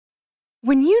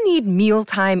When you need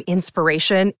mealtime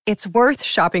inspiration, it's worth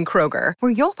shopping Kroger,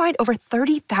 where you'll find over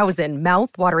 30,000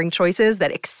 mouth-watering choices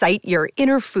that excite your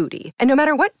inner foodie. And no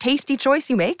matter what tasty choice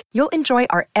you make, you'll enjoy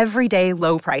our everyday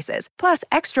low prices, plus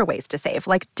extra ways to save,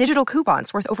 like digital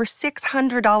coupons worth over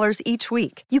 $600 each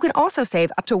week. You can also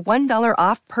save up to $1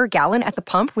 off per gallon at the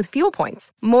pump with fuel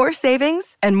points. More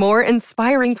savings and more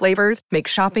inspiring flavors make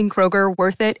shopping Kroger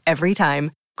worth it every time.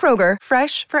 Kroger,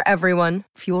 fresh for everyone.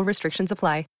 Fuel restrictions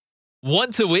apply.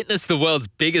 Want to witness the world's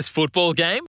biggest football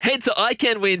game? Head to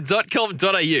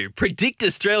iCanWin.com.au, predict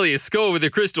Australia's score with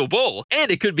a crystal ball, and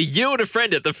it could be you and a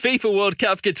friend at the FIFA World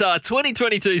Cup Qatar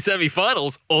 2022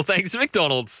 semi-finals, all thanks to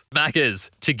McDonald's. Maccas,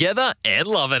 together and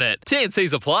loving it.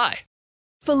 TNCs apply.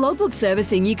 For logbook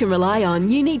servicing you can rely on,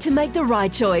 you need to make the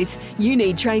right choice. You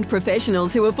need trained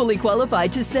professionals who are fully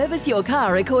qualified to service your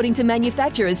car according to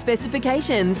manufacturer's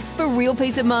specifications. For real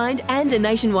peace of mind and a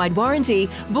nationwide warranty,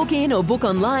 book in or book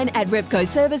online at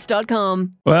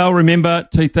repcoservice.com. Well, remember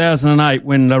 2008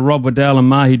 when Rob Waddell and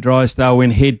Mahi Drysdale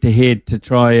went head-to-head to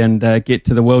try and get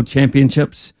to the World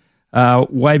Championships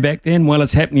way back then? Well,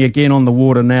 it's happening again on the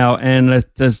water now, and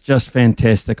it is just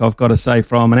fantastic, I've got to say,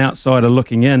 from an outsider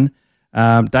looking in.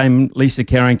 Dame Lisa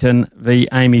Carrington v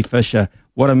Amy Fisher.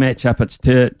 What a matchup it's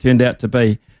turned out to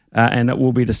be, and it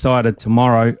will be decided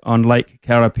tomorrow on Lake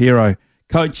Karapiro.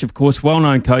 Coach, of course,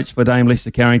 well-known coach for Dame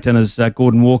Lisa Carrington is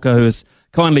Gordon Walker, who has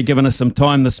kindly given us some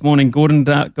time this morning. Gordon,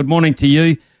 good morning to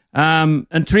you.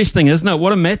 Interesting, isn't it?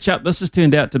 What a matchup this has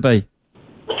turned out to be.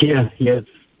 Yeah, it's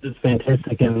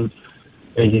fantastic, and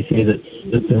as you said,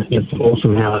 it's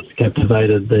awesome how it's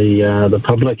captivated the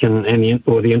public and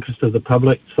the interest of the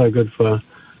public. So good for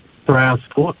our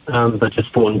sport, but just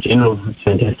sport in general. It's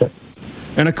fantastic.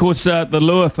 And of course, the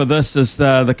lure for this is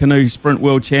the Canoe Sprint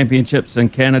World Championships in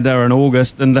Canada in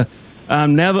August. And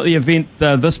now that the event,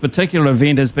 this particular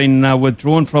event, has been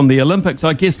withdrawn from the Olympics,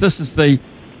 I guess this is the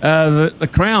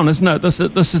crown, isn't it?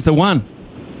 This is the one.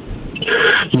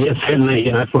 Yes, certainly.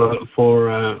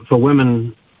 For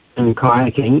women in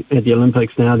kayaking at the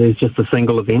Olympics now, there's just a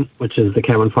single event, which is the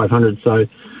K1 500. So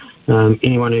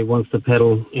anyone who wants to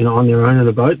paddle, on their own in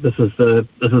a boat, this is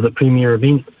the premier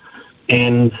event.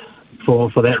 And for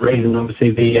that reason,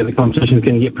 obviously the competition is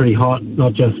going to get pretty hot,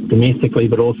 not just domestically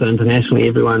but also internationally.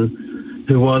 Everyone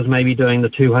who was maybe doing the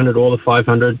 200 or the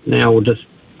 500 now will just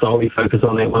solely focus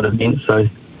on that one event. So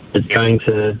it's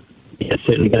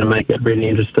certainly going to make it really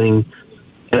interesting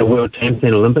at a World Champs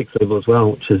and Olympics level as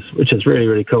well, which is really,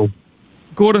 really cool.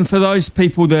 Gordon, for those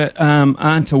people that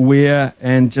aren't aware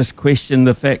and just question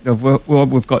the fact of, well,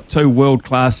 we've got two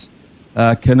world-class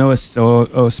canoeists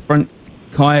or sprint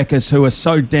kayakers who are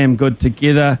so damn good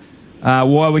together,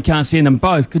 why we can't send them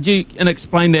both. Could you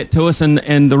explain that to us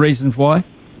and the reasons why?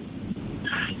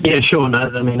 Yeah, sure. No,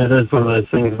 I mean, it is one of those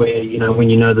things where, when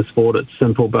you know the sport, it's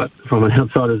simple, but from an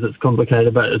outsider's, it's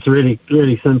complicated, but it's really,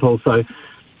 really simple. So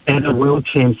at a World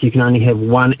Champs, you can only have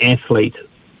one athlete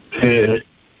per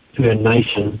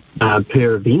nation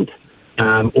per event,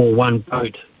 or one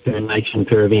boat per nation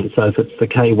per event. So if it's the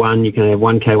K1, you can have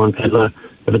one K1 paddler.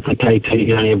 If it's a K2, you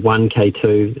can only have one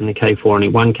K2, and the K4 only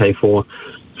one K4.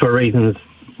 For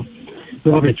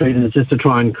obvious reasons, just to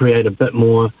try and create a bit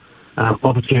more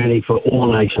opportunity for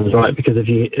all nations, right? Because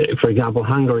for example,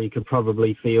 Hungary could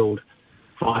probably field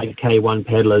 5 K1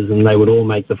 paddlers and they would all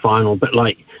make the final. But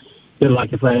like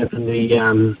if they open the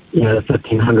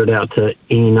 1500 out to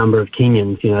any number of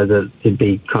Kenyans, there'd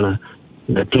be kind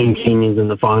of 10 Kenyans in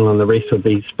the final, and the rest would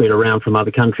be spread around from other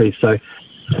countries. So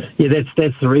yeah,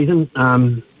 that's the reason.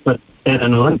 But at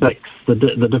an Olympics, the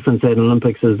difference at an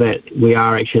Olympics is that we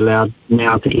are actually allowed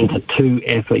now to enter 2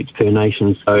 athletes per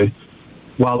nation. So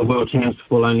while the World Champs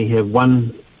will only have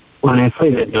one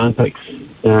athlete at the Olympics,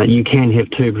 you can have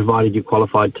 2 provided you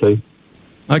qualified 2.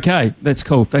 Okay, that's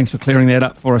cool. Thanks for clearing that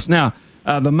up for us. Now,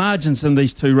 the margins in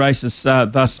these 2 races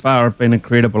thus far have been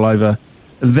incredible over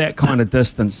that kind of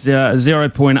distance.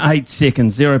 0.8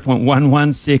 seconds,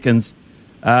 0.11 seconds.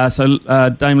 So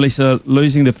Dame Lisa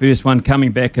losing the first one,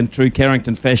 coming back in true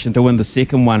Carrington fashion to win the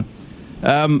second one.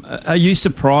 Are you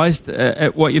surprised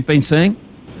at what you've been seeing?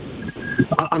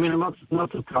 I mean, I'm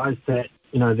not surprised that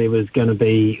there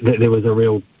was a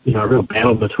real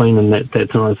battle between them.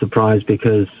 That's not a surprise,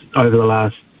 because over the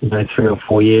last 3 or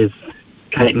 4 years,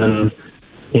 Caitlin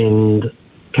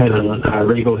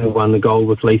Regal, who won the gold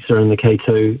with Lisa in the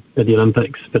K2 at the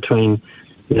Olympics, between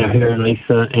her and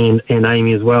Lisa and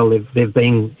Amy as well, they've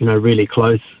been really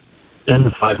close in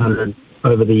the 500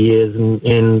 over the years, and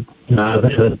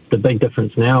the big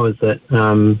difference now is that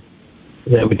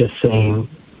we're just seeing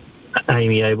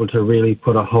Amy able to really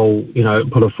put a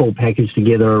full package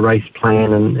together, a race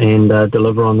plan, and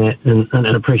deliver on that in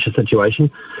a pressure situation.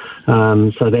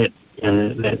 So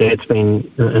that's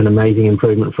been an amazing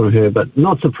improvement from her. But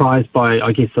not surprised by,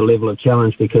 I guess, the level of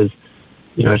challenge, because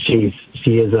she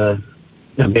is a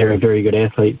very, very good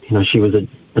athlete. She was an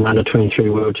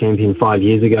under-23 world champion 5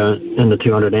 years ago in the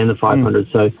 200 and the 500.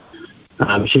 So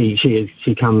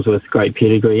she comes with great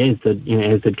pedigree, as did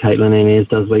Caitlin and as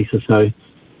does Lisa. So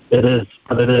it is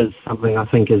something I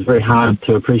think is very hard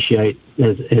to appreciate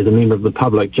as a member of the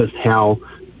public, just how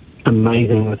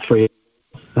amazing the three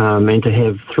and to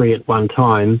have three at one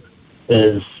time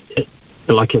is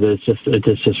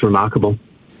just remarkable.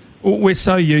 We're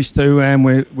so used to, and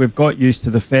we've got used to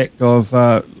the fact of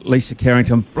Lisa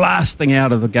Carrington blasting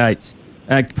out of the gates,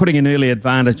 putting an early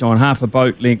advantage on half a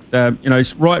boat length,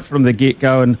 right from the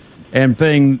get-go, and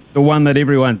being the one that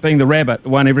being the rabbit, the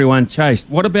one everyone chased.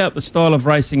 What about the style of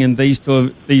racing in these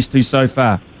two so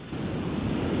far?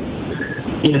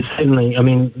 Yeah, certainly. I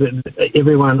mean,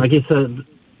 everyone, I guess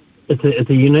it's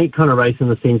a unique kind of race in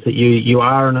the sense that you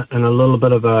are in a little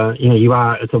bit of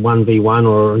it's a 1v1,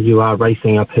 or you are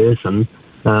racing a person,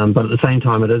 but at the same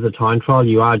time it is a time trial.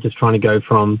 You are just trying to go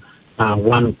from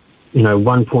one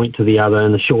point to the other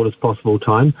in the shortest possible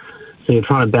time. So you're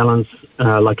trying to balance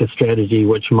like a strategy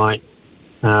which might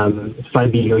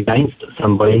favour you against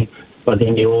somebody, but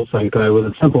then you also go with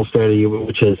a simple strategy,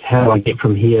 which is how do I get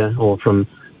from here or from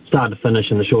start to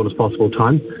finish in the shortest possible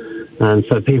time. And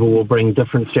so people will bring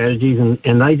different strategies,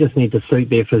 and they just need to suit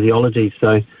their physiology.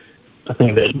 So I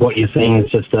think that what you're seeing is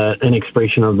just an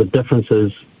expression of the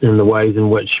differences in the ways in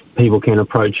which people can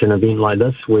approach an event like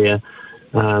this, where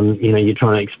you're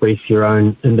trying to express your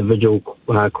own individual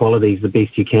qualities the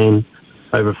best you can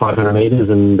over 500 metres,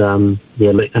 and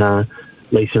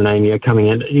Lisa and Amy are coming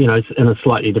in, in a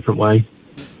slightly different way.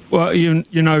 Well, you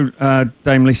know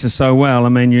Dame Lisa so well. I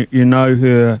mean, you know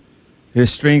her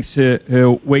strengths,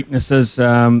 her weaknesses,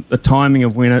 the timing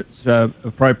of when it's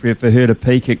appropriate for her to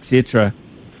peak, etc.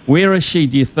 Where is she,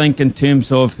 do you think, in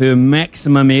terms of her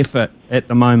maximum effort at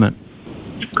the moment?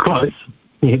 Close,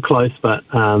 but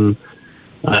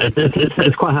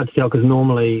it's quite hard to tell, because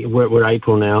normally we're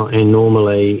April now, and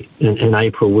normally in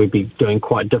April we'd be doing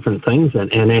quite different things,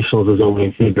 and our Nationals is normally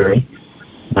in February,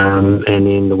 and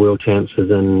then the World Champs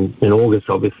is in August,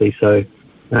 obviously. So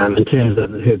in terms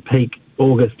of her peak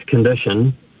August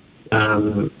condition,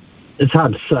 it's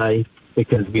hard to say,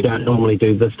 because we don't normally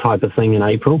do this type of thing in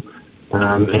April,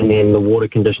 and then the water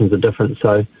conditions are different.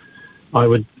 So I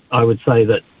would say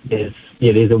that there's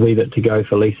a wee bit to go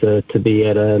for Lisa to be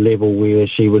at a level where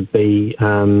she would be,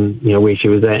 where she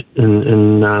was at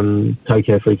in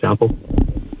Tokyo, for example.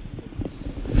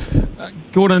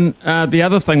 Gordon, the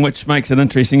other thing which makes it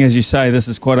interesting, as you say, this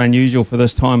is quite unusual for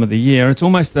this time of the year. It's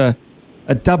almost a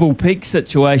double peak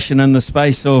situation in the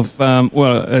space of,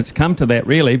 it's come to that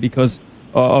really because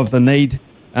of the need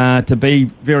to be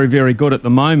very, very good at the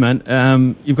moment.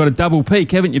 You've got a double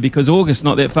peak, haven't you, because August's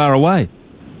not that far away.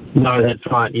 No, that's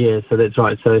right, yeah, so that's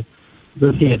right. So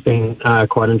this year has been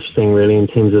quite interesting really in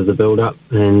terms of the build-up,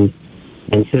 and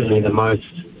certainly the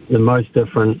most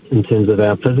different in terms of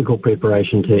our physical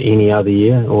preparation to any other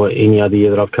year, or any other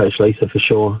year that I've coached Lisa, for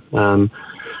sure.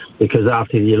 Because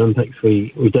after the Olympics,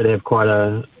 we did have quite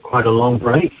a long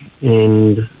break,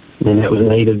 and that was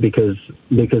needed because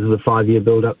of the 5-year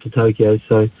build up to Tokyo.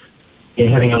 So yeah,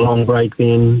 having a long break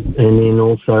then, and then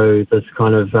also this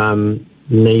kind of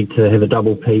need to have a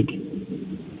double peak,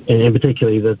 and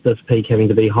particularly this peak having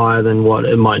to be higher than what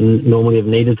it might normally have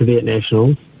needed to be at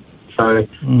Nationals. So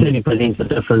certainly presents a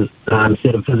different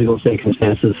set of physical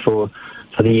circumstances for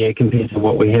the year compared to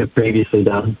what we have previously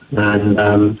done. And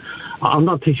I'm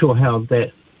not too sure how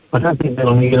that, I don't think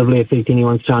that'll negatively affect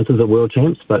anyone's chances at World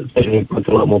Champs, but certainly puts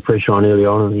a lot more pressure on early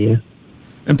on in the year.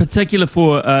 In particular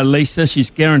for Lisa, she's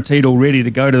guaranteed already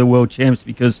to go to the World Champs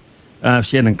because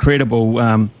she had an incredible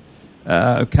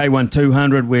K1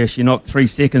 200 where she knocked 3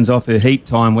 seconds off her heat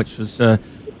time, which was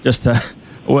just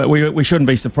we shouldn't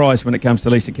be surprised when it comes to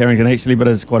Lisa Carrington actually, but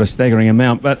it's quite a staggering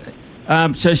amount. But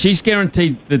so she's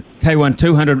guaranteed the K1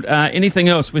 200. Anything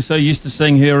else? We're so used to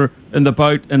seeing her in the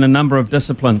boat in a number of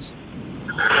disciplines.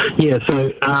 Yeah,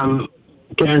 so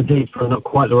guaranteed is not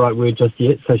quite the right word just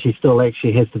yet. So she still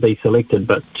actually has to be selected,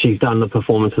 but she's done the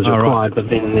performances required. Right. But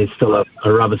then there's still a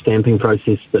rubber stamping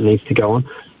process that needs to go on.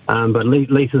 But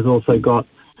Lisa's also got.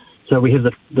 So we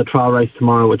have the trial race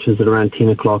tomorrow, which is at around 10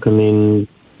 o'clock, and then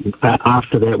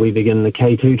after that we begin the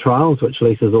K2 trials, which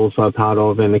Lisa's also a part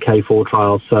of, and the K4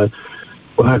 trials. So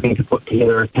we're hoping to put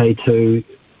together a K2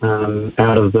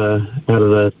 out of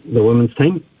the women's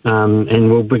team, and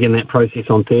we'll begin that process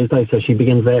on Thursday. So she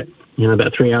begins that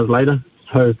about 3 hours later.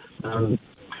 So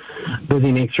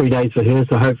busy next 3 days for her.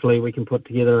 So hopefully we can put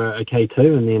together a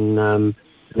K2 and then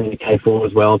a K4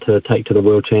 as well to take to the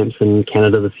World Champs in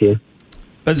Canada this year.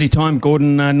 Busy time,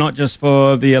 Gordon, not just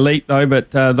for the elite though,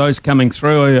 but those coming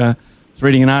through. I was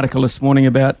reading an article this morning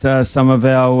about some of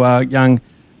our young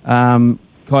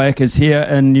kayakers here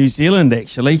in New Zealand,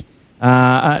 actually.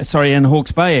 In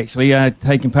Hawke's Bay, actually,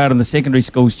 taking part in the secondary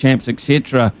schools champs,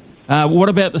 etc. What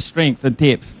about the strength, the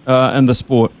depth in the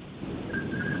sport?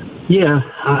 Yeah,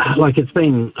 it's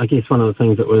been, I guess, one of the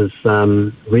things that was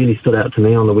really stood out to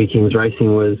me on the weekend's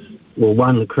racing was, well,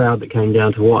 one, the crowd that came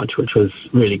down to watch, which was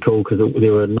really cool because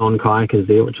there were non-kayakers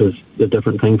there, which was a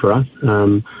different thing for us.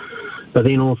 But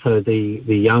then also the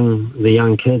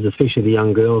young kids, especially the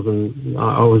young girls, and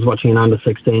I was watching an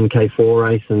under-16 K4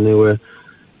 race, and there were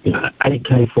 8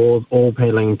 K4s all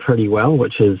paddling pretty well,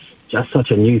 which is just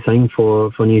such a new thing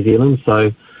for New Zealand.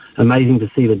 So amazing to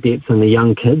see the depth in the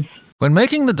young kids. When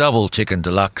making the double chicken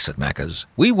deluxe at Macca's,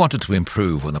 we wanted to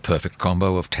improve on the perfect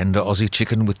combo of tender Aussie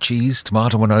chicken with cheese,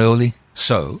 tomato and aioli.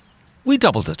 So, we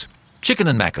doubled it. Chicken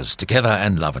and Macca's, together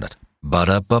and loving it.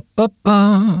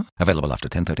 Ba-da-ba-ba-ba. Available after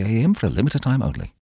 10:30 a.m. for a limited time only.